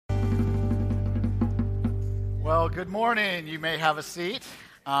Well, good morning. You may have a seat.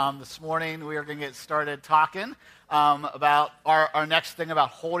 This morning we are going to get started talking about our next thing about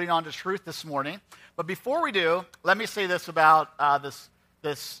holding on to truth this morning. But before we do, let me say this about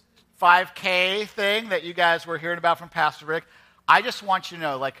this 5K thing that you guys were hearing about from Pastor Rick. I just want you to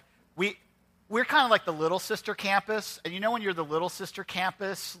know, we're kind of like the little sister campus. And you know when you're the little sister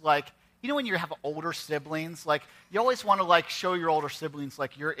campus, when you have older siblings, you always want to show your older siblings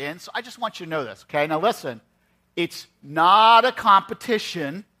you're in. So I just want you to know this, okay? Now listen. It's not a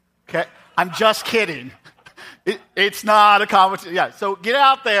competition, okay? I'm just kidding. It's not a competition. Yeah, so get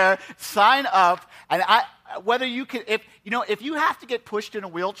out there, sign up, and whether you can, if you have to get pushed in a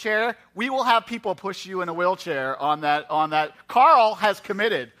wheelchair, we will have people push you in a wheelchair on that. Carl has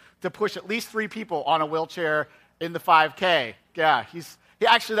committed to push at least 3 people on a wheelchair in the 5K. Yeah,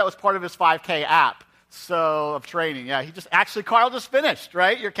 actually that was part of his 5K app. So, of training, yeah. Carl just finished,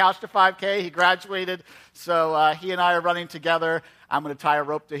 right? Your Couch to 5K, he graduated. So, he and I are running together. I'm going to tie a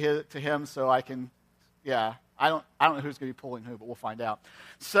rope to him so I can, I don't know who's going to be pulling who, but we'll find out.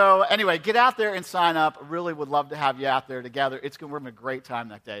 So, anyway, get out there and sign up. Really would love to have you out there together. We're having a great time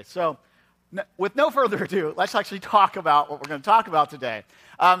that day. So, with no further ado, let's actually talk about what we're going to talk about today.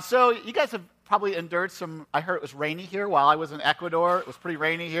 So, you guys have probably endured I heard it was rainy here while I was in Ecuador. It was pretty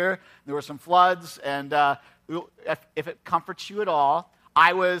rainy here. There were some floods, and if it comforts you at all,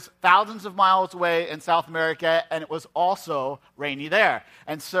 I was thousands of miles away in South America, and it was also rainy there.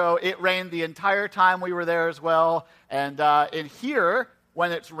 And so it rained the entire time we were there as well. And in here,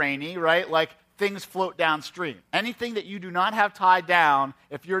 when it's rainy, right, things float downstream. Anything that you do not have tied down,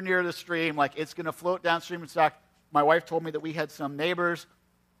 if you're near the stream, it's going to float downstream. In fact, my wife told me that we had some neighbors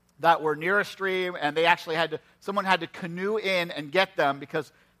that were near a stream, and they actually someone had to canoe in and get them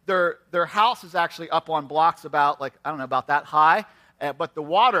because their house is actually up on blocks about that high, but the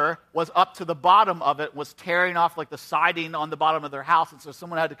water was up to the bottom of it, was tearing off the siding on the bottom of their house, and so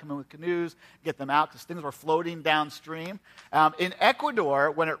someone had to come in with canoes, get them out because things were floating downstream. In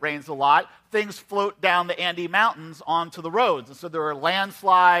Ecuador, when it rains a lot, things float down the Andes Mountains onto the roads, and so there are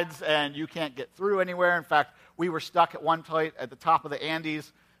landslides, and you can't get through anywhere. In fact, we were stuck at one point at the top of the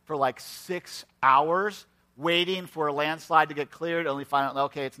Andes for 6 hours waiting for a landslide to get cleared, only find out,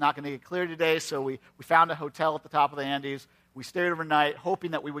 okay, it's not going to get cleared today, so we found a hotel at the top of the Andes. We stayed overnight,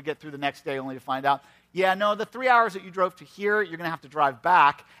 hoping that we would get through the next day, only to find out, the 3 hours that you drove to here, you're going to have to drive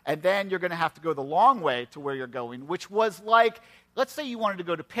back, and then you're going to have to go the long way to where you're going, which was let's say you wanted to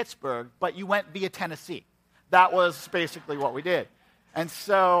go to Pittsburgh, but you went via Tennessee. That was basically what we did. And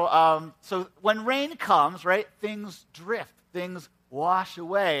so when rain comes, right, things drift, things wash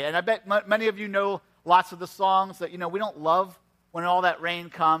away. And I bet many of you know lots of the songs that, we don't love when all that rain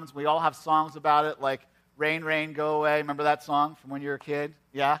comes. We all have songs about it, like Rain, Rain, Go Away. Remember that song from when you were a kid?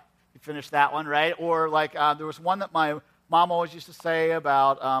 Yeah? You finished that one, right? Or there was one that my mom always used to say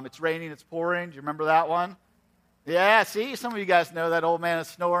about it's raining, it's pouring. Do you remember that one? Yeah, see, some of you guys know that old man is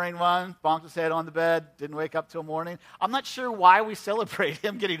snoring one, bonked his head on the bed, didn't wake up till morning. I'm not sure why we celebrate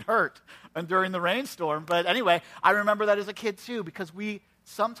him getting hurt during the rainstorm, but anyway, I remember that as a kid too, because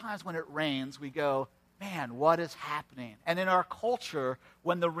sometimes when it rains, we go, man, what is happening? And in our culture,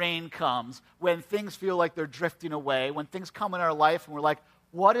 when the rain comes, when things feel like they're drifting away, when things come in our life and we're like,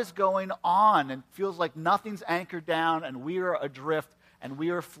 what is going on? And it feels like nothing's anchored down and we are adrift and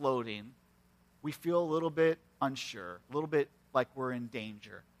we are floating, we feel a little bit unsure, a little bit like we're in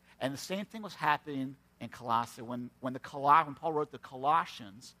danger. And the same thing was happening in Colossae. When Paul wrote the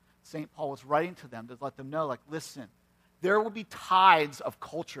Colossians, St. Paul was writing to them to let them know, listen, there will be tides of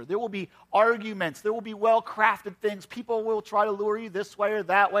culture. There will be arguments. There will be well-crafted things. People will try to lure you this way or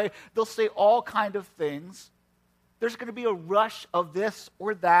that way. They'll say all kind of things. There's going to be a rush of this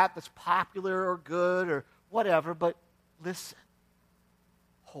or that that's popular or good or whatever, but listen,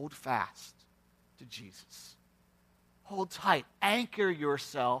 hold fast to Jesus. Hold tight. Anchor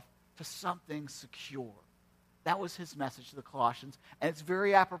yourself to something secure. That was his message to the Colossians, and it's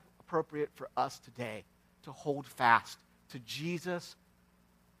very appropriate for us today to hold fast to Jesus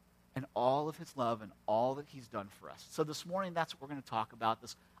and all of his love and all that he's done for us. So this morning, that's what we're going to talk about,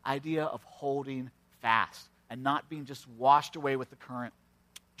 this idea of holding fast and not being just washed away with the current,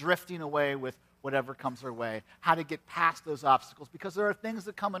 drifting away with whatever comes our way, how to get past those obstacles, because there are things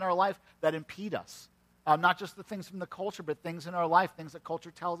that come in our life that impede us. Not just the things from the culture, but things in our life, things that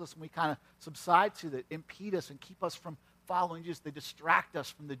culture tells us and we kind of subside to that impede us and keep us from following Jesus. They distract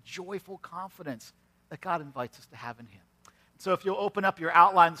us from the joyful confidence that God invites us to have in him. So if you'll open up your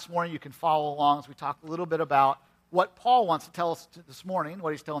outline this morning, you can follow along as we talk a little bit about what Paul wants to tell us this morning,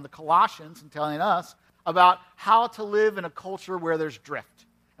 what he's telling the Colossians and telling us about how to live in a culture where there's drift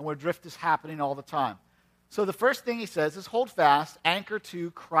and where drift is happening all the time. So the first thing he says is hold fast, anchor to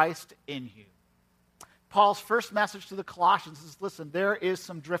Christ in you. Paul's first message to the Colossians is, listen, there is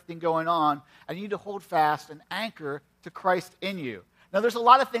some drifting going on, and you need to hold fast and anchor to Christ in you. Now, there's a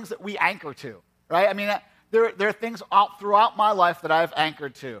lot of things that we anchor to, right? I mean, there are things throughout my life that I've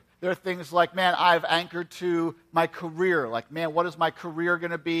anchored to. There are things like, man, I've anchored to my career. Like, man, what is my career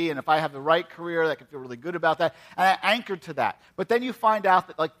going to be? And if I have the right career, I can feel really good about that. And I anchored to that. But then you find out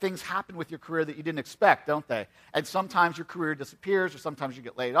that, like, things happen with your career that you didn't expect, don't they? And sometimes your career disappears, or sometimes you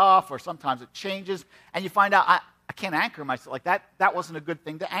get laid off, or sometimes it changes. And you find out, I can't anchor myself. Like, that wasn't a good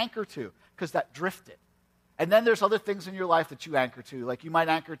thing to anchor to, because that drifted. And then there's other things in your life that you anchor to. Like, you might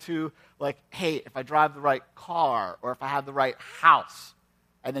anchor to, like, hey, if I drive the right car, or if I have the right house.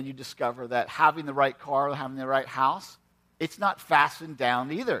 And then you discover that having the right car or having the right house, it's not fastened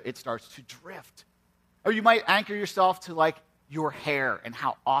down either. It starts to drift. Or you might anchor yourself to, like, your hair and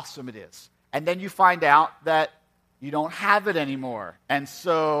how awesome it is. And then you find out that you don't have it anymore. And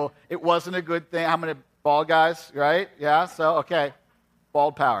so it wasn't a good thing. How many bald guys, right? Yeah, so, okay,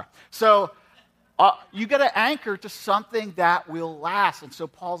 bald power. So you got to anchor to something that will last. And so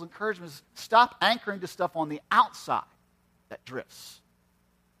Paul's encouragement is stop anchoring to stuff on the outside that drifts.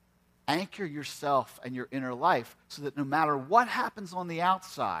 Anchor yourself and your inner life so that no matter what happens on the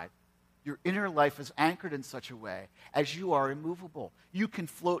outside, your inner life is anchored in such a way as you are immovable. You can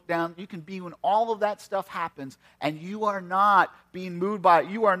float down, you can be when all of that stuff happens, and you are not being moved by it.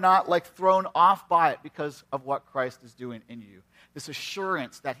 You are not, like, thrown off by it because of what Christ is doing in you. This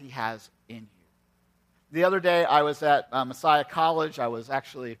assurance that he has in you. The other day, I was at Messiah College. I was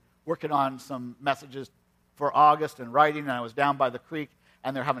actually working on some messages for August and writing, and I was down by the creek,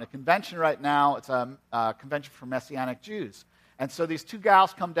 and they're having a convention right now. It's a convention for Messianic Jews. And so these two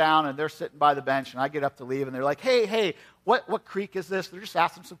gals come down, and they're sitting by the bench, and I get up to leave, and they're like, hey, what creek is this? They're just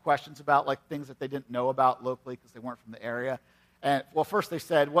asking some questions about, like, things that they didn't know about locally because they weren't from the area. And, well, first they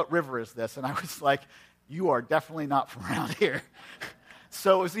said, what river is this? And I was like, you are definitely not from around here.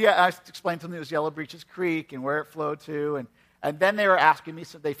 So it was, I explained to them it was Yellow Breeches Creek and where it flowed to. And then they were asking me,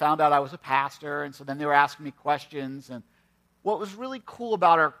 so they found out I was a pastor, and so then they were asking me questions. And what was really cool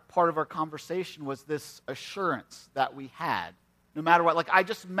about part of our conversation was this assurance that we had. No matter what, like, I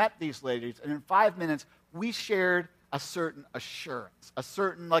just met these ladies, and in 5 minutes, we shared a certain assurance, a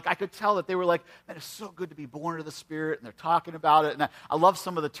certain, like, I could tell that they were like, man, it's so good to be born of the Spirit, and they're talking about it, and I love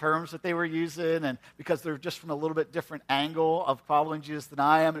some of the terms that they were using, and because they're just from a little bit different angle of following Jesus than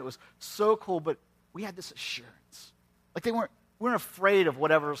I am, and it was so cool, but we had this assurance. Like, we weren't afraid of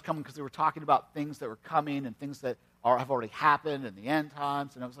whatever was coming because they were talking about things that were coming and things that have already happened in the end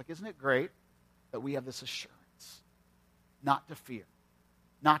times, and I was like, isn't it great that we have this assurance? Not to fear,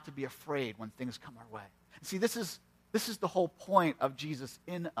 not to be afraid when things come our way. And see, this is the whole point of Jesus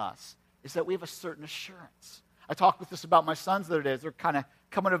in us, is that we have a certain assurance. I talked with this about my sons the other day as they're kind of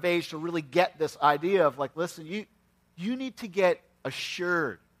coming of age to really get this idea of, like, listen, you need to get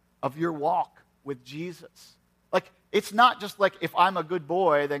assured of your walk with Jesus. Like, it's not just like, if I'm a good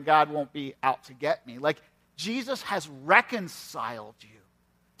boy, then God won't be out to get me. Like, Jesus has reconciled you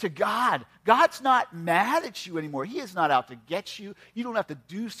to God. God's not mad at you anymore. He is not out to get you. You don't have to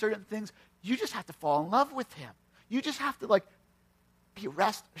do certain things. You just have to fall in love with him. You just have to, like, be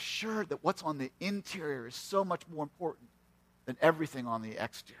rest assured that what's on the interior is so much more important than everything on the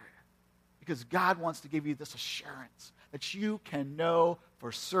exterior. Because God wants to give you this assurance that you can know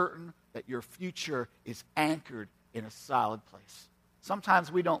for certain that your future is anchored in a solid place.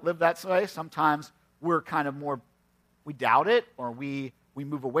 Sometimes we don't live that way. Sometimes we're kind of more, we doubt it, or we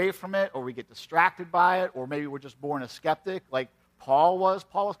move away from it, or we get distracted by it, or maybe we're just born a skeptic like Paul was.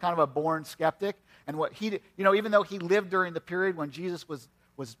 Paul was kind of a born skeptic. And what he did, even though he lived during the period when Jesus was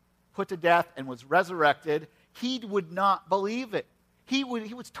put to death and was resurrected, he would not believe it. He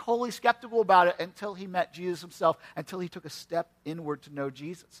was totally skeptical about it until he met Jesus himself, until he took a step inward to know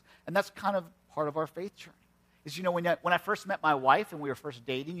Jesus. And that's kind of part of our faith journey. Is, when I first met my wife and we were first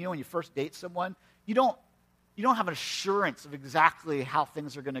dating, when you first date someone, you don't have an assurance of exactly how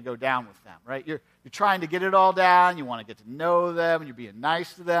things are going to go down with them, right? You're trying to get it all down. You want to get to know them, and you're being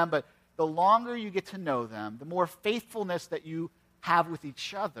nice to them. But the longer you get to know them, the more faithfulness that you have with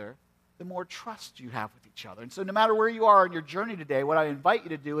each other, the more trust you have with each other. And so no matter where you are in your journey today, what I invite you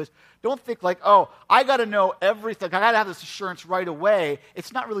to do is don't think like, oh, I got to know everything. I got to have this assurance right away.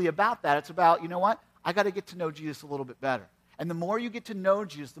 It's not really about that. It's about, you know what? I got to get to know Jesus a little bit better. And the more you get to know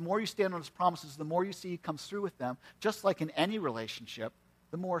Jesus, the more you stand on his promises, the more you see he comes through with them, just like in any relationship,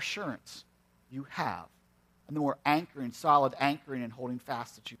 the more assurance you have. And the more anchoring, solid anchoring and holding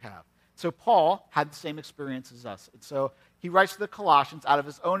fast that you have. So Paul had the same experience as us. And so he writes to the Colossians out of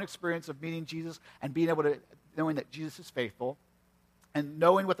his own experience of meeting Jesus and being able to, knowing that Jesus is faithful, and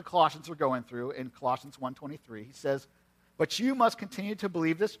knowing what the Colossians are going through in Colossians 1:23. He says, "But you must continue to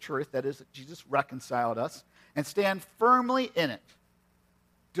believe this truth, that is, that Jesus reconciled us, and stand firmly in it.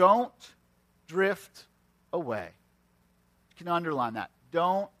 Don't drift away." You can underline that.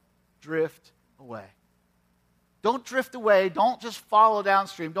 Don't drift away. Don't drift away. Don't just follow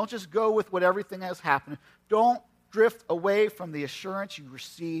downstream. Don't just go with what everything has happened. Don't drift away from the assurance you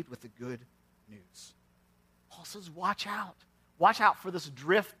received with the good news. Paul says, watch out. Watch out for this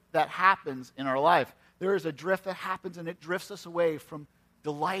drift that happens in our life. There is a drift that happens, and it drifts us away from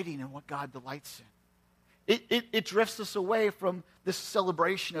delighting in what God delights in. It drifts us away from this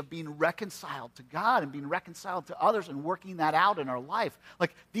celebration of being reconciled to God and being reconciled to others and working that out in our life.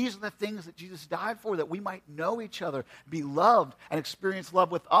 Like, these are the things that Jesus died for, that we might know each other, be loved, and experience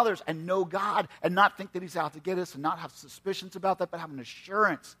love with others, and know God, and not think that he's out to get us, and not have suspicions about that, but have an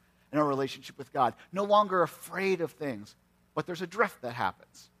assurance in our relationship with God. No longer afraid of things. But there's a drift that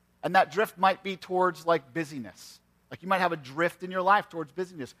happens. And that drift might be towards, like, busyness. Like, you might have a drift in your life towards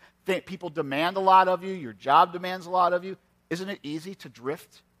busyness. People demand a lot of you. Your job demands a lot of you. Isn't it easy to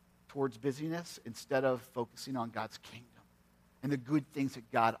drift towards busyness instead of focusing on God's kingdom and the good things that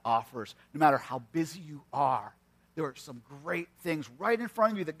God offers? No matter how busy you are, there are some great things right in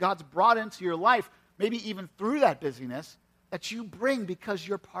front of you that God's brought into your life, maybe even through that busyness, that you bring because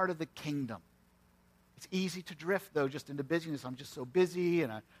you're part of the kingdom. It's easy to drift, though, just into busyness. I'm just so busy,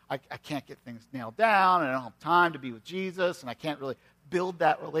 and I can't get things nailed down, and I don't have time to be with Jesus, and I can't really build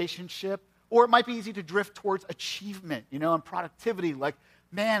that relationship. Or it might be easy to drift towards achievement, and productivity. Like,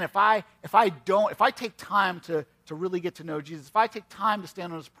 man, if I take time to really get to know Jesus, if I take time to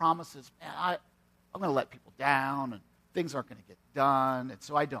stand on his promises, man, I'm going to let people down, and things aren't going to get done, and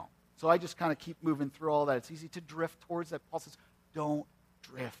so I don't. So I just kind of keep moving through all that. It's easy to drift towards that. Paul says, don't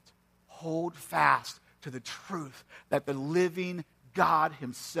drift. Hold fast to the truth that the living God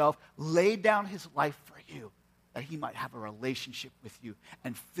himself laid down his life for you, that he might have a relationship with you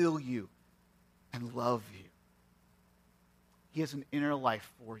and fill you and love you. He has an inner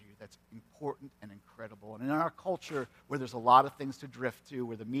life for you that's important and incredible. And in our culture, where there's a lot of things to drift to,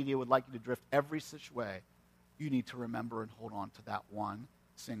 where the media would like you to drift every such way, you need to remember and hold on to that one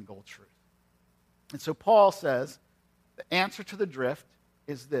single truth. And so Paul says the answer to the drift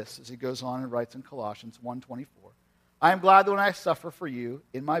is this, as he goes on and writes in Colossians 1:24. "I am glad that when I suffer for you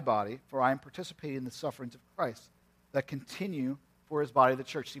in my body, for I am participating in the sufferings of Christ, that continue for his body, the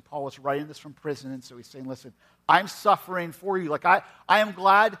church." See, Paul was writing this from prison, and so he's saying, listen, I'm suffering for you. Like, I am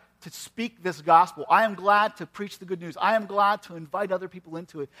glad to speak this gospel. I am glad to preach the good news. I am glad to invite other people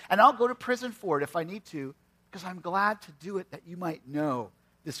into it. And I'll go to prison for it if I need to, because I'm glad to do it that you might know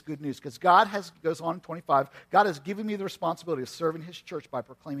this good news. Because God has, goes on in 25, God has given me the responsibility of serving his church by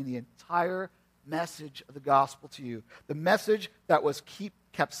proclaiming the entire message of the gospel to you. The message that was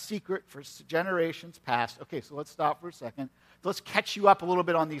kept secret for generations past. Okay, so let's stop for a second. Let's catch you up a little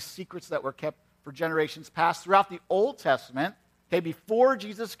bit on these secrets that were kept for generations past. Throughout the Old Testament, okay, before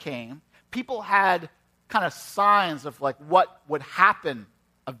Jesus came, people had kind of signs of like what would happen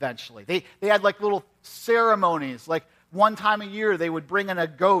eventually. They had like little ceremonies, like one time a year, they would bring in a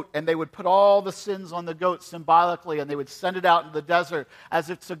goat, and they would put all the sins on the goat symbolically, and they would send it out in the desert as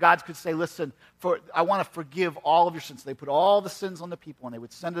if so God could say, listen, I want to forgive all of your sins. They put all the sins on the people, and they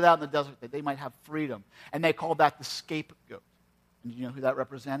would send it out in the desert that they might have freedom. And they called that the scapegoat. And do you know who that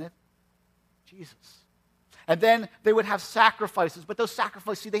represented? Jesus. And then they would have sacrifices, but those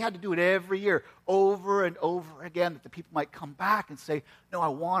sacrifices, see, they had to do it every year, over and over again, that the people might come back and say, no, I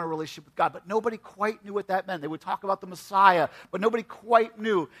want a relationship with God. But nobody quite knew what that meant. They would talk about the Messiah, but nobody quite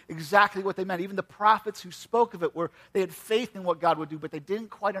knew exactly what they meant. Even the prophets who spoke of it, they had faith in what God would do, but they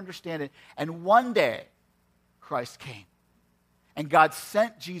didn't quite understand it. And one day, Christ came. And God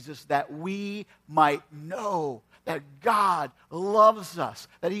sent Jesus that we might know that God loves us,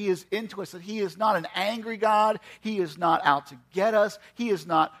 that he is into us, that he is not an angry God, he is not out to get us, he is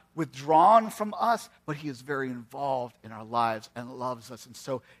not withdrawn from us, but he is very involved in our lives and loves us. And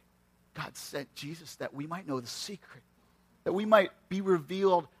so God sent Jesus that we might know the secret, that we might be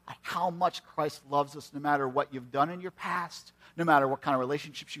revealed at how much Christ loves us, no matter what you've done in your past, no matter what kind of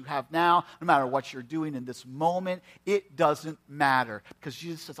relationships you have now, no matter what you're doing in this moment. It doesn't matter, because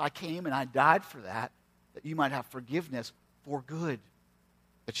Jesus says, I came and I died for that you might have forgiveness for good,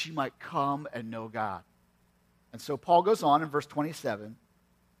 that you might come and know God. And so Paul goes on in verse 27,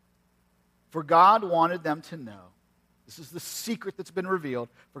 for God wanted them to know, this is the secret that's been revealed,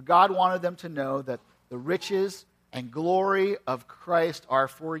 for God wanted them to know that the riches and glory of Christ are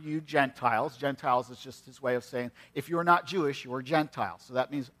for you Gentiles. Gentiles is just his way of saying, if you're not Jewish, you're Gentile. So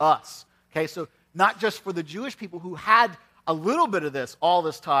that means us. Okay, so not just for the Jewish people who had a little bit of this all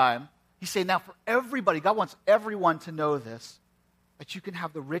this time. He's saying now for everybody, God wants everyone to know this, that you can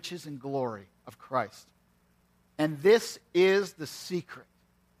have the riches and glory of Christ. And this is the secret.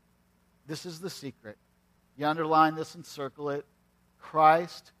 This is the secret. You underline this and circle it.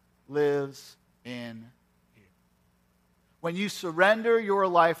 Christ lives in you. When you surrender your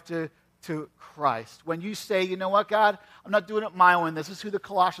life to Christ, when you say, you know what, God, I'm not doing it my way. This is who the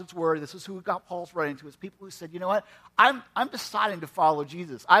Colossians were. This is who God Paul's writing to. It's people who said, you know what, I'm deciding to follow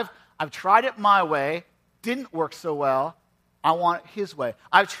Jesus. I've tried it my way. Didn't work so well. I want his way.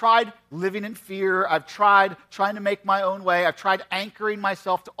 I've tried living in fear. I've tried trying to make my own way. I've tried anchoring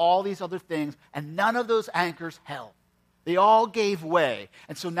myself to all these other things, and none of those anchors held. They all gave way.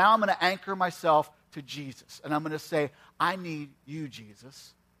 And so now I'm going to anchor myself to Jesus. And I'm going to say, I need you,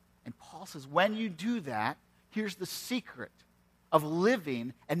 Jesus. And Paul says, when you do that, here's the secret of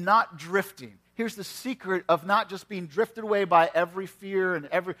living and not drifting. Here's the secret of not just being drifted away by every fear and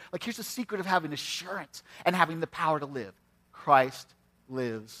here's the secret of having assurance and having the power to live. Christ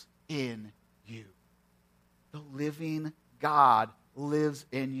lives in you. The living God lives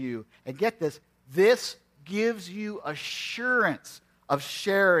in you. And get this, this gives you assurance of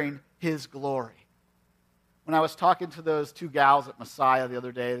sharing his glory. When I was talking to those two gals at Messiah the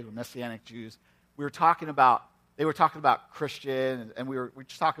other day, they were Messianic Jews, they were talking about Christian, and we were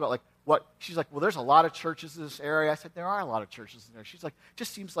just talking about what, she's like, well, there's a lot of churches in this area. I said, there are a lot of churches in there. She's like,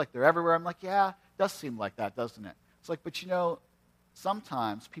 just seems like they're everywhere. I'm like, yeah, it does seem like that, doesn't it? It's like, but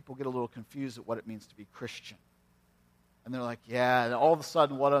sometimes people get a little confused at what it means to be Christian. And they're like, yeah, and all of a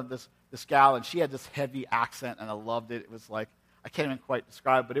sudden, this gal, and she had this heavy accent, and I loved it. It was like, I can't even quite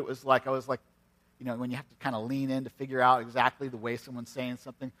describe, but it was like, I was like, when you have to kind of lean in to figure out exactly the way someone's saying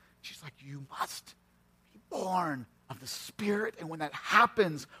something. She's like, you must be born of the Spirit, and when that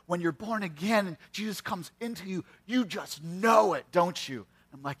happens, when you're born again and Jesus comes into you, you just know it, don't you?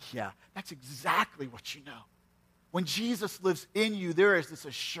 I'm like, yeah, that's exactly what you know. When Jesus lives in you, there is this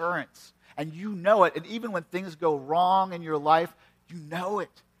assurance, and you know it. And even when things go wrong in your life, you know it.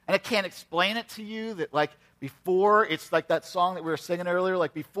 And I can't explain it to you that, before, it's like that song that we were singing earlier,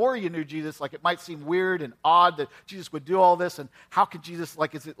 before you knew Jesus, it might seem weird and odd that Jesus would do all this, and how could Jesus,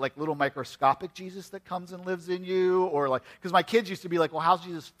 is it little microscopic Jesus that comes and lives in you? Or because my kids used to be like, well, how's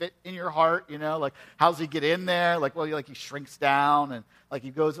Jesus fit in your heart? How's he get in there? He shrinks down, and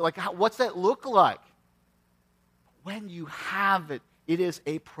he goes, what's that look like? When you have it, it is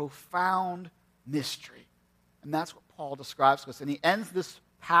a profound mystery. And that's what Paul describes to us. And he ends this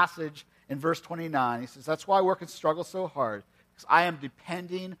passage in verse 29. He says, that's why I work and struggle so hard, because I am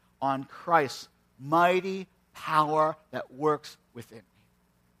depending on Christ's mighty power that works within me.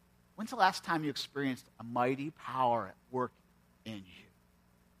 When's the last time you experienced a mighty power at work in you?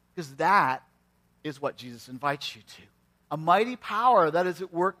 Because that is what Jesus invites you to. A mighty power that is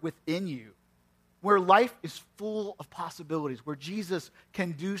at work within you, where life is full of possibilities, where Jesus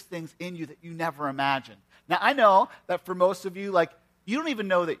can do things in you that you never imagined. Now, I know that for most of you, you don't even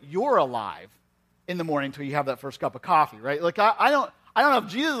know that you're alive in the morning until you have that first cup of coffee, right? I don't know if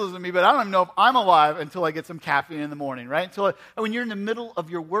Jesus lives in me, but I don't even know if I'm alive until I get some caffeine in the morning, right? When you're in the middle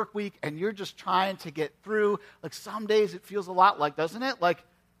of your work week and you're just trying to get through, some days it feels a lot doesn't it?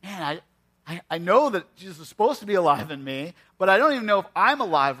 Man, I know that Jesus is supposed to be alive in me, but I don't even know if I'm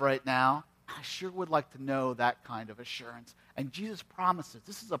alive right now. I sure would like to know that kind of assurance. And Jesus promises,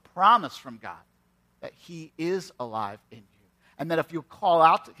 this is a promise from God, that he is alive in you. And that if you call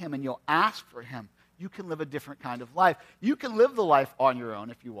out to him and you'll ask for him, you can live a different kind of life. You can live the life on your own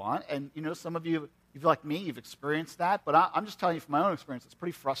if you want. And, some of you, if you're like me, you've experienced that. But I'm just telling you from my own experience, it's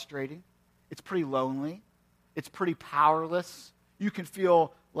pretty frustrating. It's pretty lonely. It's pretty powerless. You can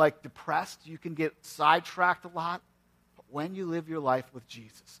feel depressed. You can get sidetracked a lot. But when you live your life with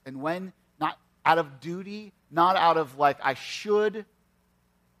Jesus, and when not out of duty, not out of I should,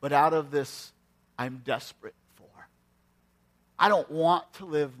 but out of this I'm desperate for. I don't want to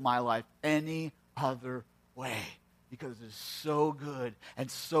live my life any other way because it is so good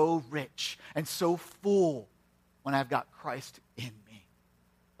and so rich and so full when I've got Christ in me.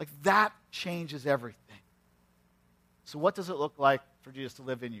 That changes everything. So what does it look like for Jesus to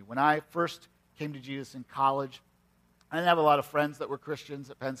live in you? When I first came to Jesus in college, I didn't have a lot of friends that were Christians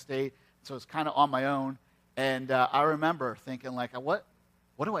at Penn State. So it's kind of on my own, and I remember thinking, what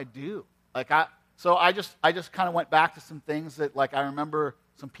do I do? So I just kind of went back to some things that, I remember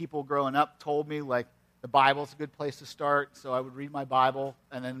some people growing up told me, the Bible's a good place to start. So I would read my Bible,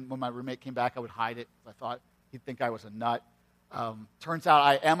 and then when my roommate came back, I would hide it. I thought He'd think I was a nut. Turns out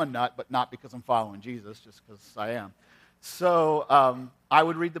I am a nut, but not because I'm following Jesus, just because I am. So I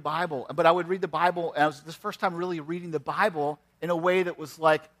would read the Bible, but I would read the Bible, and it was this first time really reading the Bible in a way that was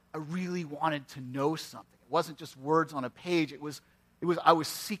like I really wanted to know something. It wasn't just words on a page. It was I was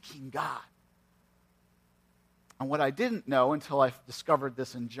seeking God. And what I didn't know until I discovered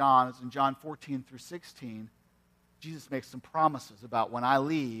this in John is in John 14 through 16, Jesus makes some promises about when I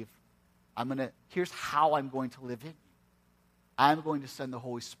leave, here's how I'm going to live in you. I'm going to send the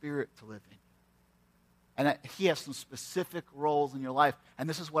Holy Spirit to live in you. And he has some specific roles in your life. And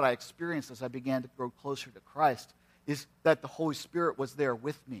this is what I experienced as I began to grow closer to Christ, is that the Holy Spirit was there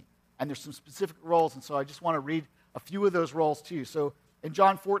with me. And there's some specific roles, and so I just want to read a few of those roles to you. So in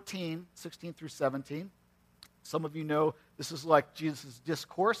John 14, 16 through 17, some of you know this is like Jesus'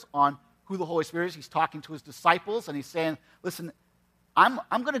 discourse on who the Holy Spirit is. He's talking to his disciples, and he's saying, listen, I'm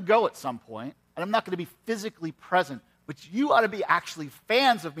going to go at some point, and I'm not going to be physically present, but you ought to be actually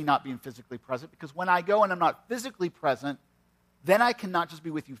fans of me not being physically present, because when I go and I'm not physically present, then I can not just be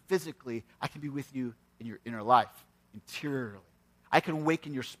with you physically, I can be with you in your inner life, interiorly. I can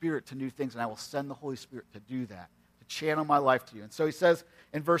awaken your spirit to new things, and I will send the Holy Spirit to do that, to channel my life to you. And so he says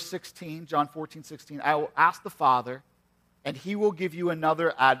in verse 16, John 14, 16, I will ask the Father, and he will give you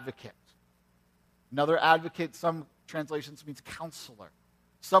another advocate. Another advocate, some translations means counselor.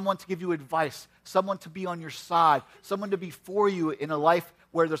 Someone to give you advice, someone to be on your side, someone to be for you in a life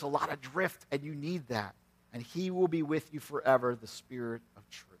where there's a lot of drift and you need that. And he will be with you forever, the Spirit of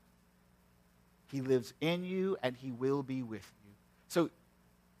truth. He lives in you and he will be with you. So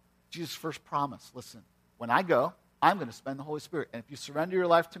Jesus' first promise, listen, when I go, I'm going to spend the Holy Spirit. And if you surrender your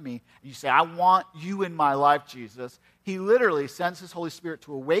life to me, and you say, I want you in my life, Jesus, he literally sends his Holy Spirit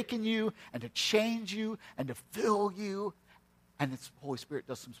to awaken you and to change you and to fill you. And the Holy Spirit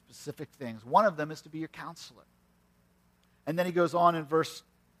does some specific things. One of them is to be your counselor. And then he goes on in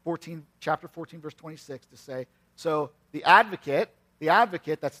chapter 14, verse 26 to say, so the advocate,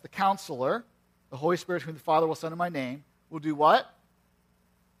 that's the counselor, the Holy Spirit whom the Father will send in my name, will do what?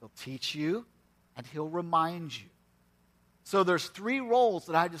 He'll teach you and he'll remind you. So there's three roles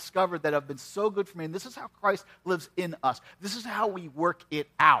that I discovered that have been so good for me. And this is how Christ lives in us. This is how we work it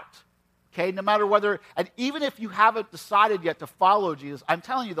out. Okay, no matter whether, and even if you haven't decided yet to follow Jesus, I'm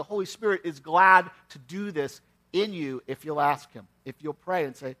telling you, the Holy Spirit is glad to do this in you if you'll ask him, if you'll pray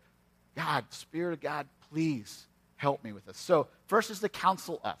and say, God, Spirit of God, please help me with this. So first is to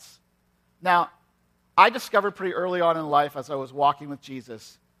counsel us. Now, I discovered pretty early on in life as I was walking with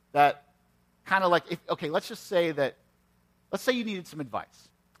Jesus that kind of like, let's say you needed some advice.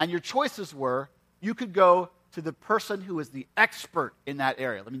 And your choices were, you could go to the person who was the expert in that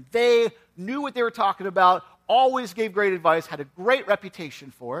area. I mean, they knew what they were talking about, always gave great advice, had a great reputation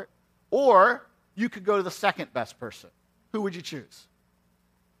for it. Or you could go to the second best person. Who would you choose?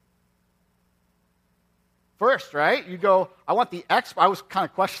 First, right? You go, I want the expert. I was kind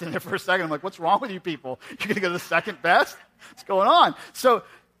of questioning it for a second. I'm like, what's wrong with you people? You're going to go to the second best? What's going on? So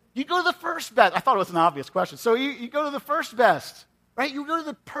you go to the first best. I thought it was an obvious question. So you go to the first best, right? You go to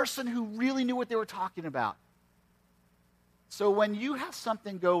the person who really knew what they were talking about. So when you have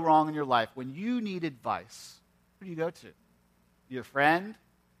something go wrong in your life, when you need advice, who do you go to? Your friend,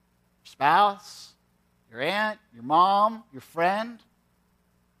 your spouse, your aunt, your mom, your friend?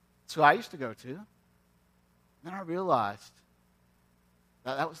 That's who I used to go to. And then I realized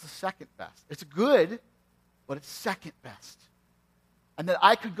that was the second best. It's good, but it's second best. And that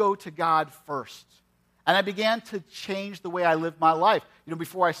I could go to God first. And I began to change the way I lived my life.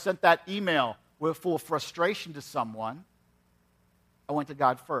 Before I sent that email full of frustration to someone, I went to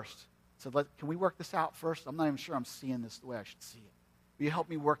God first. Said, can we work this out first? I'm not even sure I'm seeing this the way I should see it. Will you help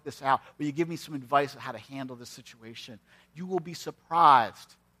me work this out? Will you give me some advice on how to handle this situation? You will be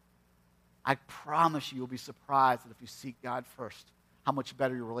surprised. I promise you'll be surprised that if you seek God first, how much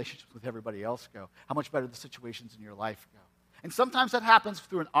better your relationships with everybody else go, how much better the situations in your life go. And sometimes that happens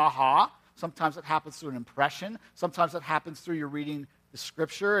through an aha. Sometimes it happens through an impression. Sometimes it happens through you're reading the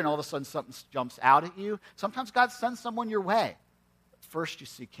scripture and all of a sudden something jumps out at you. Sometimes God sends someone your way. First, you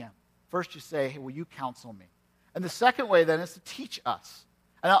seek him. First, you say, hey, will you counsel me? And the second way, then, is to teach us.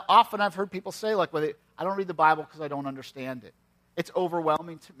 And often I've heard people say, I don't read the Bible because I don't understand it. It's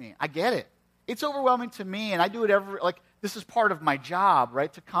overwhelming to me. I get it. It's overwhelming to me, and I do it this is part of my job,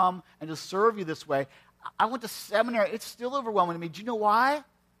 right, to come and to serve you this way. I went to seminary. It's still overwhelming to me. Do you know why?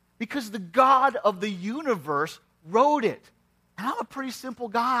 Because the God of the universe wrote it. And I'm a pretty simple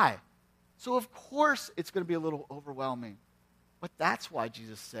guy. So, of course, it's going to be a little overwhelming. But that's why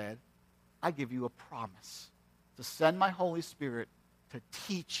Jesus said, I give you a promise to send my Holy Spirit to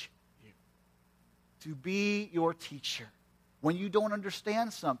teach you. to be your teacher. When you don't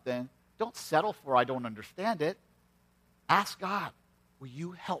understand something, don't settle for I don't understand it. Ask God, will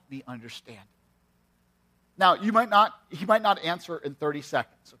you help me understand it? Now, he might not answer in 30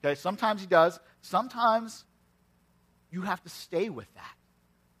 seconds, okay? Sometimes he does. Sometimes you have to stay with that.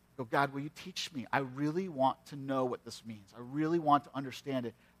 Go, God, will you teach me? I really want to know what this means. I really want to understand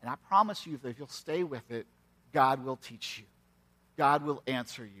it. And I promise you, if you'll stay with it, God will teach you. God will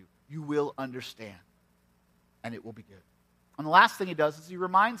answer you. You will understand. And it will be good. And the last thing he does is he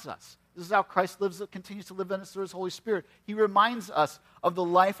reminds us. This is how Christ continues to live in us through his Holy Spirit. He reminds us of the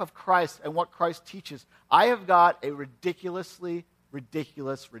life of Christ and what Christ teaches. I have got a ridiculously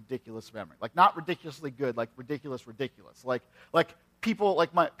ridiculous memory. Like, not ridiculously good, like ridiculous. Like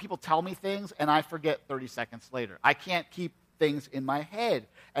people tell me things and I forget 30 seconds later. I can't keep things in my head.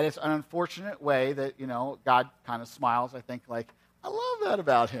 And it's an unfortunate way that, God kind of smiles, I think, like, I love that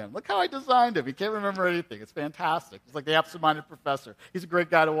about him. Look how I designed him. He can't remember anything. It's fantastic. He's like the absent-minded professor. He's a great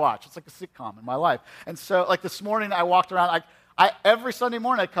guy to watch. It's like a sitcom in my life. And so, like this morning, I walked around. Every Sunday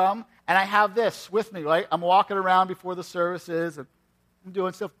morning, I come, and I have this with me, right? I'm walking around before the services, and I'm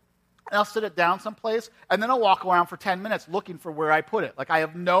doing stuff. And I'll sit it down someplace, and then I'll walk around for 10 minutes looking for where I put it. Like, I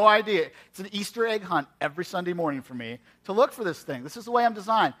have no idea. It's an Easter egg hunt every Sunday morning for me to look for this thing. This is the way I'm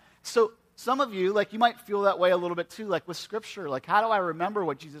designed. So some of you, like, you might feel that way a little bit too, like with Scripture. Like, how do I remember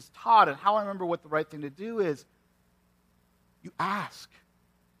what Jesus taught and how I remember what the right thing to do is? You ask,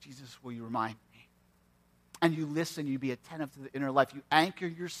 Jesus, will you remind me? And you listen, you be attentive to the inner life. You anchor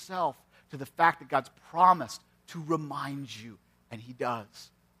yourself to the fact that God's promised to remind you, and he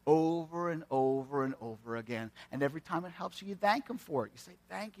does, over and over and over again. And every time it helps you, you thank him for it. You say,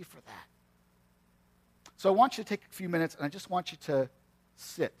 thank you for that. So I want you to take a few minutes, and I just want you to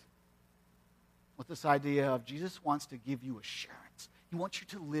sit with this idea of Jesus wants to give you assurance. He wants you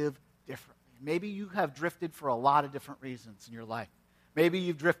to live differently. Maybe you have drifted for a lot of different reasons in your life. Maybe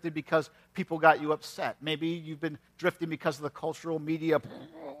you've drifted because people got you upset. Maybe you've been drifting because of the cultural media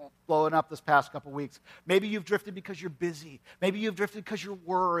blowing up this past couple weeks. Maybe you've drifted because you're busy. Maybe you've drifted because you're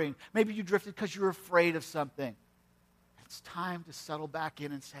worrying. Maybe you drifted because you're afraid of something. It's time to settle back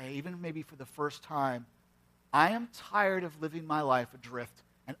in and say, even maybe for the first time, I am tired of living my life adrift.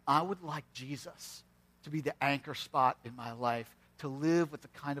 And I would like Jesus to be the anchor spot in my life, to live with the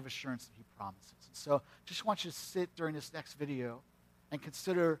kind of assurance that he promises. And so just want you to sit during this next video and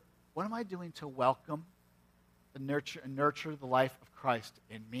consider, what am I doing to welcome and nurture the life of Christ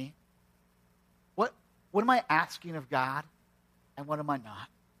in me? What am I asking of God, and what am I not?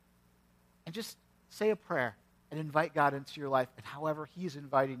 And just say a prayer and invite God into your life, and however he's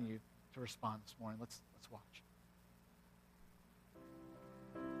inviting you to respond this morning. Let's watch.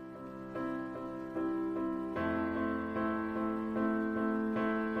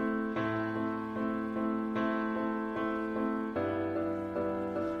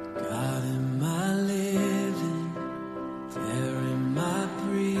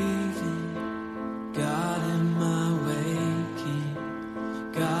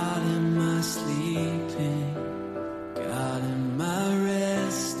 Sleeping, God, am I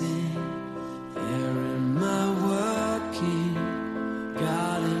resting? There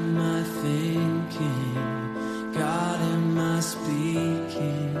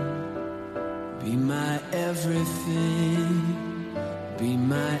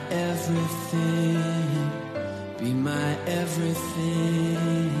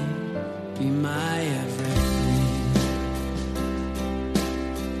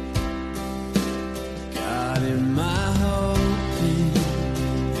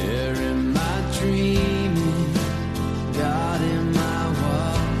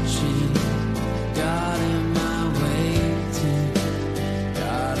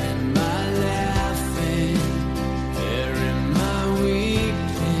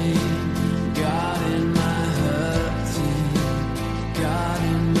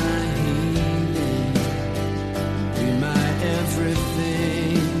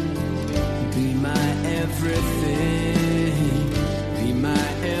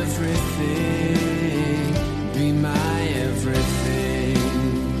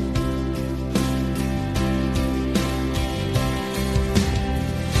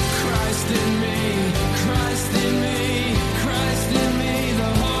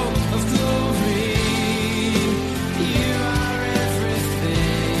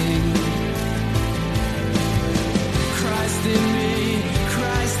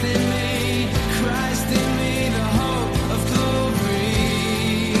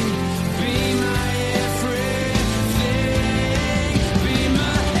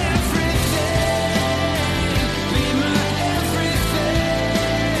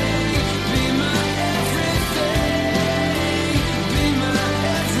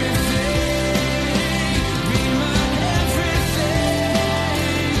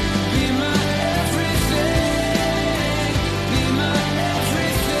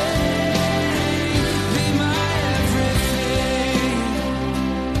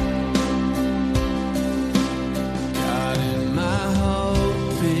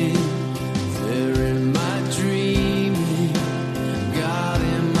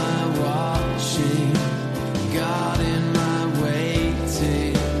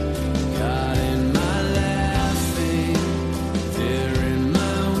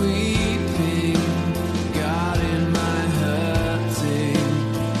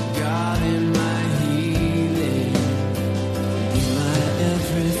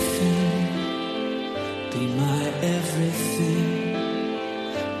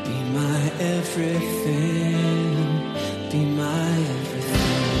Be my everything, be my everything.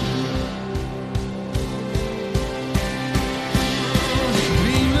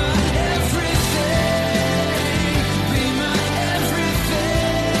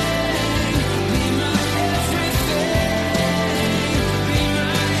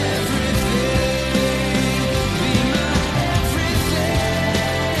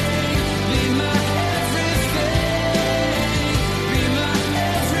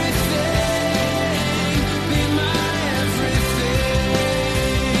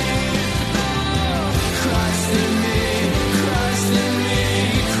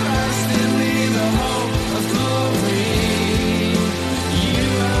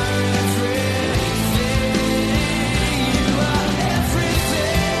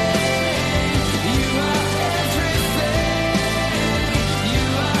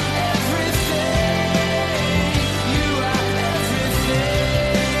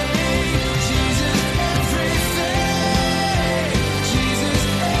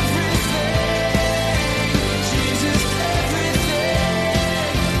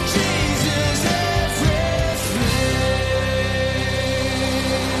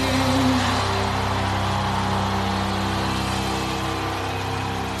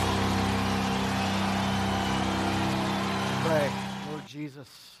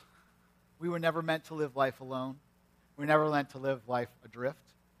 Jesus, we were never meant to live life alone. We were never meant to live life adrift.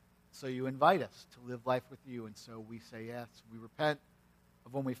 So you invite us to live life with you, and so we say yes. We repent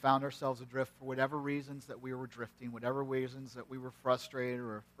of when we found ourselves adrift for whatever reasons that we were drifting, whatever reasons that we were frustrated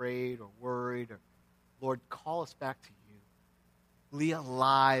or afraid or worried. Lord, call us back to you. Be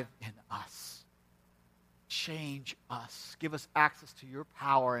alive in us. Change us. Give us access to your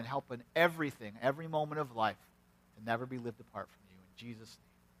power and help in everything, every moment of life, to never be lived apart from you. In Jesus'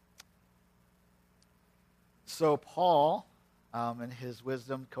 name. So Paul, in his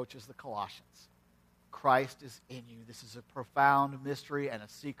wisdom, coaches the Colossians. Christ is in you. This is a profound mystery and a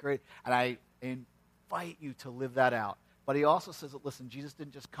secret, and I invite you to live that out. But he also says that, listen, Jesus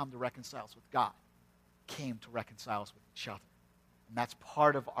didn't just come to reconcile us with God. He came to reconcile us with each other. And that's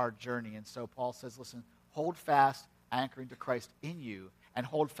part of our journey. And so Paul says, listen, hold fast, anchoring to Christ in you, and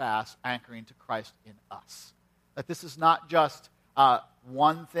hold fast, anchoring to Christ in us. That this is not just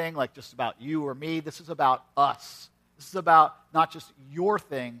one thing, like just about you or me. This is about us. This is about not just your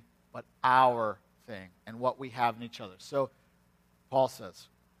thing, but our thing and what we have in each other. So Paul says,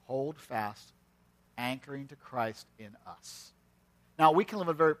 hold fast, anchoring to Christ in us. Now, we can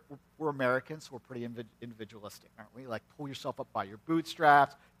live we're Americans, so we're pretty individualistic, aren't we? Like, pull yourself up by your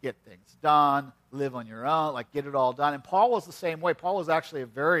bootstraps, get things done, live on your own, like, get it all done. And Paul was the same way. Paul was actually a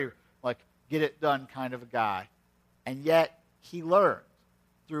very, like, get it done kind of a guy. And yet, he learned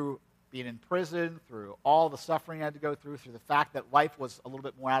through being in prison, through all the suffering he had to go through the fact that life was a little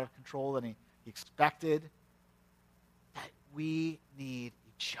bit more out of control than he expected, that we need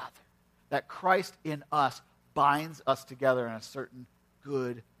each other. That Christ in us binds us together in a certain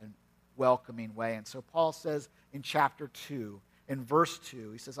good and welcoming way. And so Paul says in chapter 2, in verse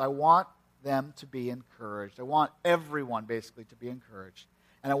 2, he says, I want them to be encouraged. I want everyone basically to be encouraged.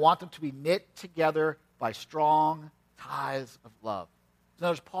 And I want them to be knit together by strong ties of love. So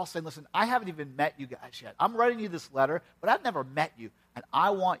notice Paul saying, listen, I haven't even met you guys yet. I'm writing you this letter, but I've never met you. And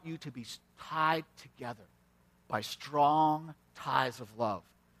I want you to be tied together by strong ties of love,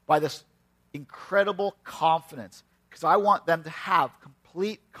 by this incredible confidence, because I want them to have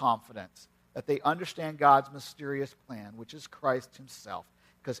complete confidence that they understand God's mysterious plan, which is Christ himself,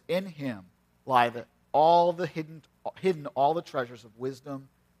 because in him lie all the hidden all the treasures of wisdom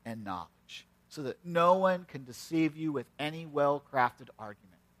and knowledge, so that no one can deceive you with any well-crafted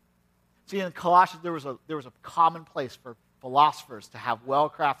argument. See, in Colossians, there was a common place for philosophers to have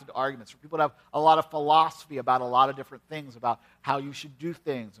well-crafted arguments, for people to have a lot of philosophy about a lot of different things, about how you should do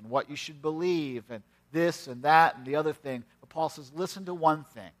things and what you should believe and this and that and the other thing. But Paul says, listen to one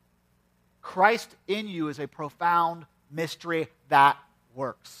thing. Christ in you is a profound mystery that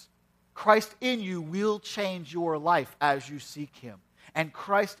works. Christ in you will change your life as you seek him. And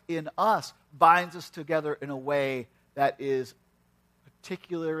Christ in us binds us together in a way that is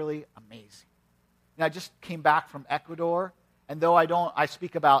particularly amazing. And I just came back from Ecuador, and though I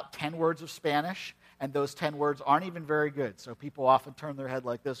speak about 10 words of Spanish, and those 10 words aren't even very good, so people often turn their head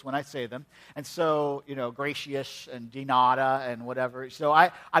like this when I say them. And so, gracias and de nada and whatever. So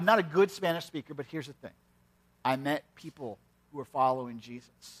I'm not a good Spanish speaker, but here's the thing. I met people who were following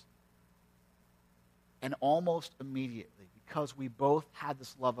Jesus. And almost immediately, because we both had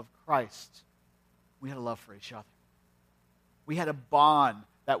this love of Christ, we had a love for each other. We had a bond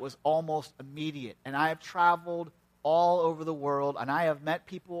that was almost immediate. And I have traveled all over the world, and I have met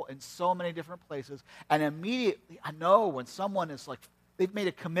people in so many different places, and immediately I know when someone is like, they've made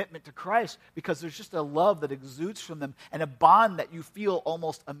a commitment to Christ because there's just a love that exudes from them and a bond that you feel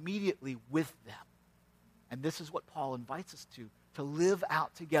almost immediately with them. And this is what Paul invites us to live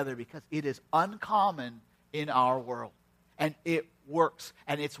out together, because it is uncommon in our world. And it works,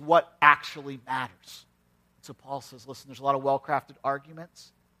 and it's what actually matters. So Paul says, listen, there's a lot of well-crafted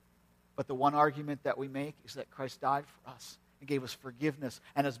arguments, but the one argument that we make is that Christ died for us and gave us forgiveness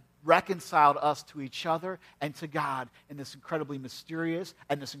and has reconciled us to each other and to God in this incredibly mysterious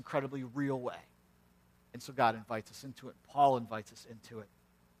and this incredibly real way. And so God invites us into it. Paul invites us into it,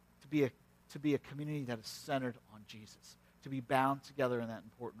 to be a community that is centered on Jesus, to be bound together in that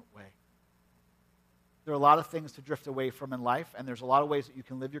important way. There are a lot of things to drift away from in life, and there's a lot of ways that you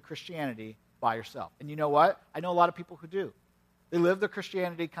can live your Christianity by yourself. And you know what? I know a lot of people who do. They live their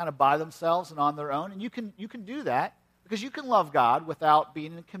Christianity kind of by themselves and on their own, and you can do that because you can love God without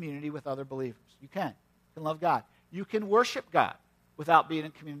being in community with other believers. You can love God. You can worship God without being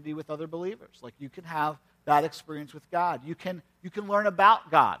in community with other believers. Like, you can have that experience with God. You can learn about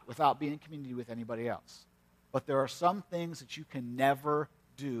God without being in community with anybody else. But there are some things that you can never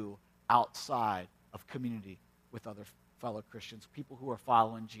do outside of community with other fellow Christians, people who are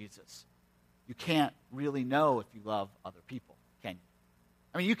following Jesus. You can't really know if you love other people, can you?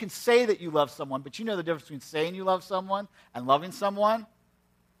 I mean, you can say that you love someone, but you know the difference between saying you love someone and loving someone?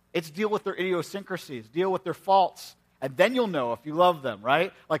 It's deal with their idiosyncrasies, deal with their faults, and then you'll know if you love them,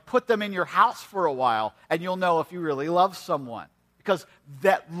 right? Like, put them in your house for a while, and you'll know if you really love someone. Because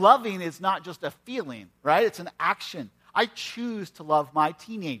that loving is not just a feeling, right? It's an action. I choose to love my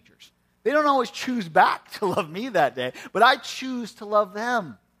teenagers. They don't always choose back to love me that day, but I choose to love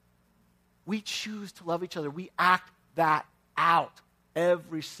them. We choose to love each other. We act that out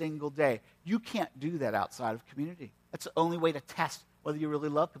every single day. You can't do that outside of community. That's the only way to test whether you really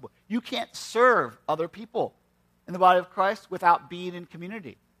love people. You can't serve other people in the body of Christ without being in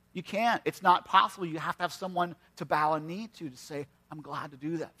community. You can't. It's not possible. You have to have someone to bow a knee to say, I'm glad to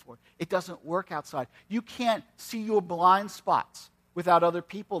do that for. It doesn't work outside. You can't see your blind spots without other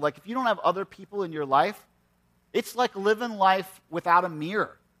people. Like, if you don't have other people in your life, it's like living life without a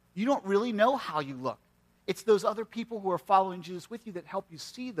mirror. You don't really know how you look. It's those other people who are following Jesus with you that help you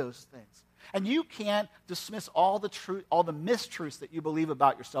see those things. And you can't dismiss all the mistruths that you believe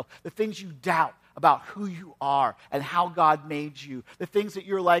about yourself, the things you doubt about who you are and how God made you, the things that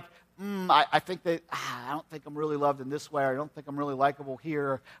you're like, I think that, I don't think I'm really loved in this way, or I don't think I'm really likable here,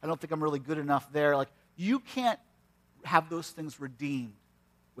 or I don't think I'm really good enough there. Like, you can't have those things redeemed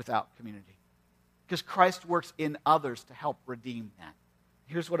without community, because Christ works in others to help redeem that.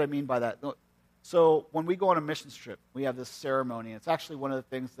 Here's what I mean by that. So when we go on a missions trip, we have this ceremony, and it's actually one of the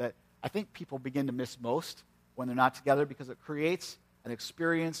things that I think people begin to miss most when they're not together, because it creates an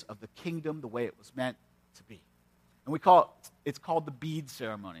experience of the kingdom the way it was meant to be. And it's called the bead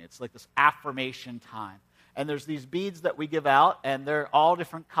ceremony. It's like this affirmation time. And there's these beads that we give out, and they're all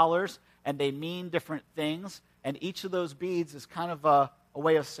different colors, and they mean different things. And each of those beads is kind of a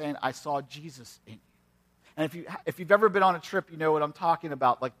way of saying, I saw Jesus in you. And if you've ever been on a trip, you know what I'm talking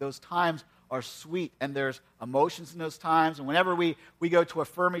about. Like, those times are sweet, and there's emotions in those times. And whenever we go to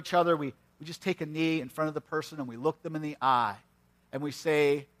affirm each other, we just take a knee in front of the person, and we look them in the eye, and we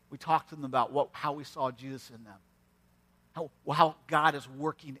talk to them about how we saw Jesus in them, how God is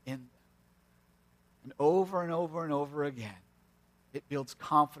working in them. And over and over and over again, it builds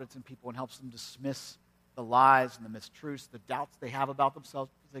confidence in people and helps them dismiss the lies and the mistruths, the doubts they have about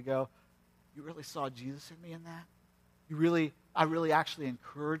themselves, because they go, you really saw Jesus in me in that? I really actually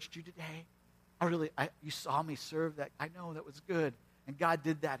encouraged you today? You saw me serve that? I know that was good, and God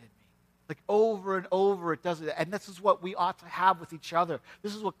did that in me. Like, over and over it does it. And this is what we ought to have with each other.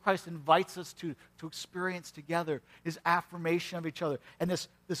 This is what Christ invites us to experience together, is affirmation of each other, and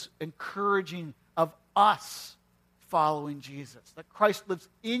this encouraging of us following Jesus, that Christ lives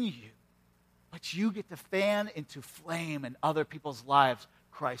in you, but you get to fan into flame in other people's lives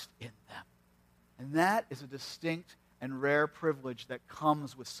Christ in them. And that is a distinct and rare privilege that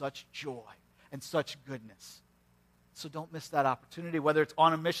comes with such joy and such goodness. So don't miss that opportunity, whether it's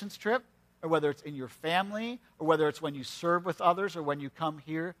on a missions trip, or whether it's in your family, or whether it's when you serve with others, or when you come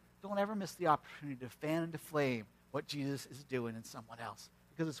here. Don't ever miss the opportunity to fan into flame what Jesus is doing in someone else,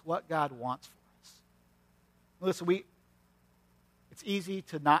 because it's what God wants for us. Listen, it's easy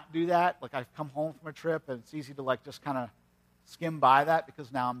to not do that. Like, I've come home from a trip, and it's easy to just kind of skim by that,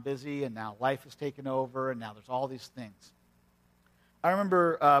 because now I'm busy, and now life has taken over, and now there's all these things. I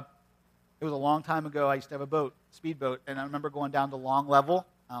remember it was a long time ago. I used to have a boat, speedboat, and I remember going down to Long Level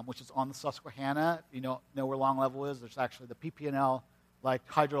which is on the Susquehanna. If you know where Long Level is, there's actually the PP&L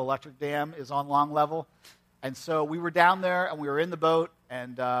hydroelectric dam is on Long Level. And so we were down there, and we were in the boat,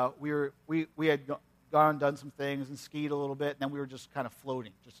 and we had gone and done some things and skied a little bit, and then we were just kind of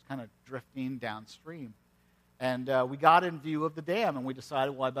floating, just kind of drifting downstream. And we got in view of the dam, and we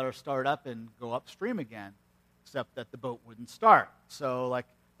decided, well, I better start up and go upstream again, except that the boat wouldn't start. So,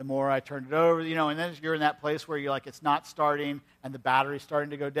 the more I turned it over, and then you're in that place where you're it's not starting, and the battery's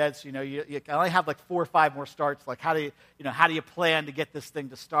starting to go dead, so, you can only have 4 or 5 more starts. How do you plan to get this thing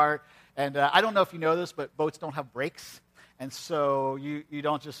to start? And I don't know if you know this, but boats don't have brakes. And so you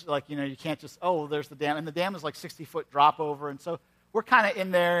don't just, you can't just, oh, there's the dam. And the dam is 60-foot drop over. And so we're kind of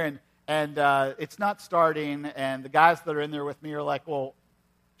in there, and it's not starting. And the guys that are in there with me are like, well,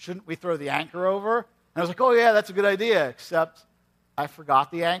 shouldn't we throw the anchor over? And I was like, oh, yeah, that's a good idea, except I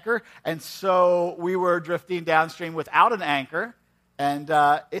forgot the anchor. And so we were drifting downstream without an anchor. And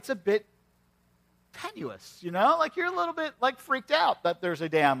it's a bit tenuous, you're a little bit freaked out that there's a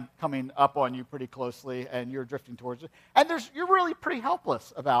dam coming up on you pretty closely and you're drifting towards it. And you're really pretty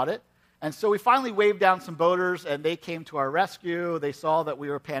helpless about it. And so we finally waved down some boaters, and they came to our rescue. They saw that we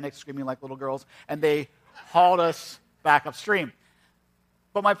were panicked, screaming like little girls, and they hauled us back upstream.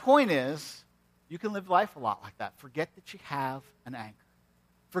 But my point is, you can live life a lot like that. Forget that you have an anchor.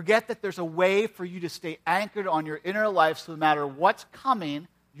 Forget that there's a way for you to stay anchored on your inner life, so no matter what's coming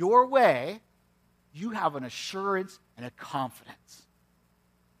your way, you have an assurance and a confidence.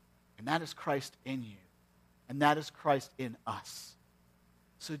 And that is Christ in you. And that is Christ in us.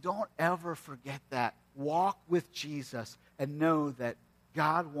 So don't ever forget that. Walk with Jesus and know that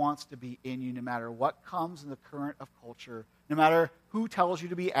God wants to be in you no matter what comes in the current of culture, no matter who tells you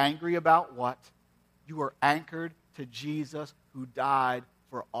to be angry about what. You are anchored to Jesus, who died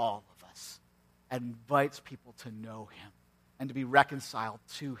for all of us and invites people to know him and to be reconciled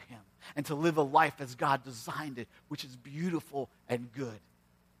to him, and to live a life as God designed it, which is beautiful and good.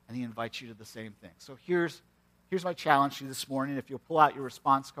 And he invites you to the same thing. So here's my challenge to you this morning. If you'll pull out your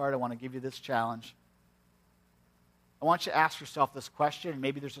response card, I want to give you this challenge. I want you to ask yourself this question, and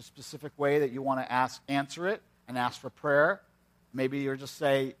maybe there's a specific way that you want to answer it and ask for prayer. Maybe you'll just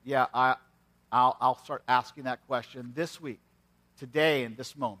say, yeah, I'll start asking that question this week, today, in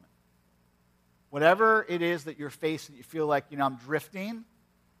this moment. Whatever it is that you're facing, you feel like, I'm drifting,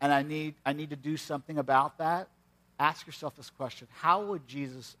 and I need to do something about that, ask yourself this question: how would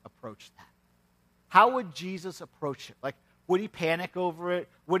Jesus approach that? How would Jesus approach it? Would he panic over it?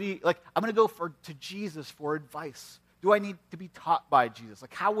 Would he, I'm going to go to Jesus for advice. Do I need to be taught by Jesus?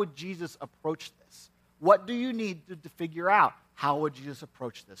 How would Jesus approach this? What do you need to figure out? How would Jesus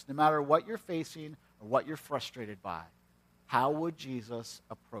approach this? No matter what you're facing or what you're frustrated by, how would Jesus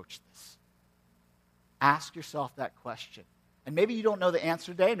approach this? Ask yourself that question. And maybe you don't know the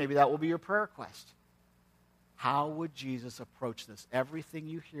answer today. Maybe that will be your prayer request. How would Jesus approach this? Everything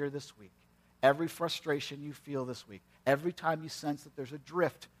you hear this week, every frustration you feel this week, every time you sense that there's a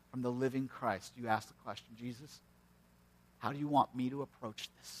drift from the living Christ, you ask the question, Jesus, how do you want me to approach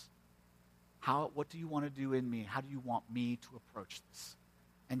this? What do you want to do in me? How do you want me to approach this?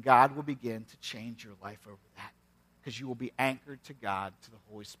 And God will begin to change your life over that, because you will be anchored to God, to the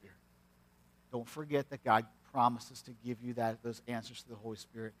Holy Spirit. Don't forget that God promises to give you those answers to the Holy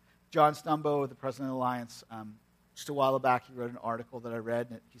Spirit. John Stumbo, the president of the Alliance, just a while back, he wrote an article that I read,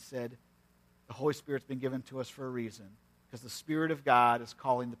 and he said, the Holy Spirit's been given to us for a reason, because the Spirit of God is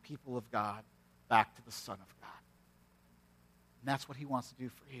calling the people of God back to the Son of God. And that's what he wants to do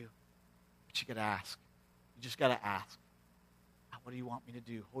for you. But you got to ask. You just got to ask. What do you want me to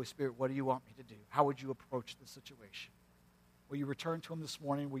do? Holy Spirit, what do you want me to do? How would you approach the situation? Will you return to him this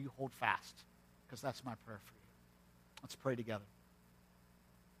morning? Will you hold fast? Because that's my prayer for you. Let's pray together.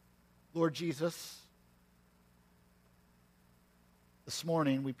 Lord Jesus, this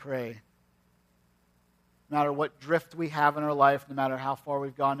morning we pray, no matter what drift we have in our life, no matter how far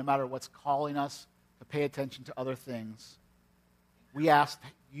we've gone, no matter what's calling us to pay attention to other things, we ask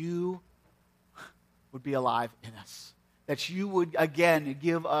that you would be alive in us, that you would, again,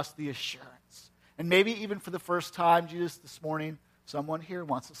 give us the assurance. And maybe even for the first time, Jesus, this morning, someone here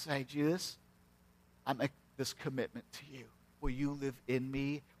wants to say, Jesus, I make this commitment to you. Will you live in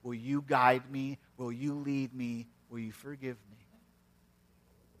me? Will you guide me? Will you lead me? Will you forgive me?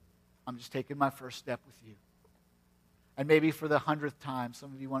 I'm just taking my first step with you. And maybe for the 100th time,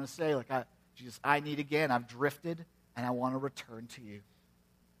 some of you want to say, Jesus, I need again. I've drifted, and I want to return to you.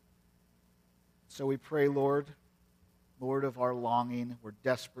 So we pray, Lord of our longing, we're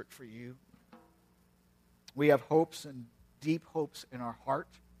desperate for you. We have hopes and deep hopes in our heart,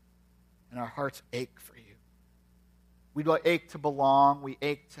 and our hearts ache for you. We ache to belong. We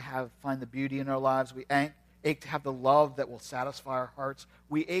ache to find the beauty in our lives. We ache to have the love that will satisfy our hearts.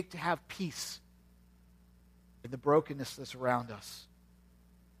 We ache to have peace in the brokenness that's around us.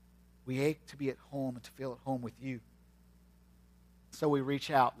 We ache to be at home and to feel at home with you. So we reach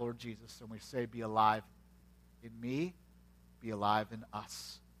out, Lord Jesus, and we say, be alive in me, be alive in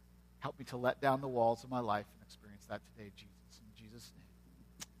us. Help me to let down the walls of my life and experience that today, Jesus. In Jesus' name.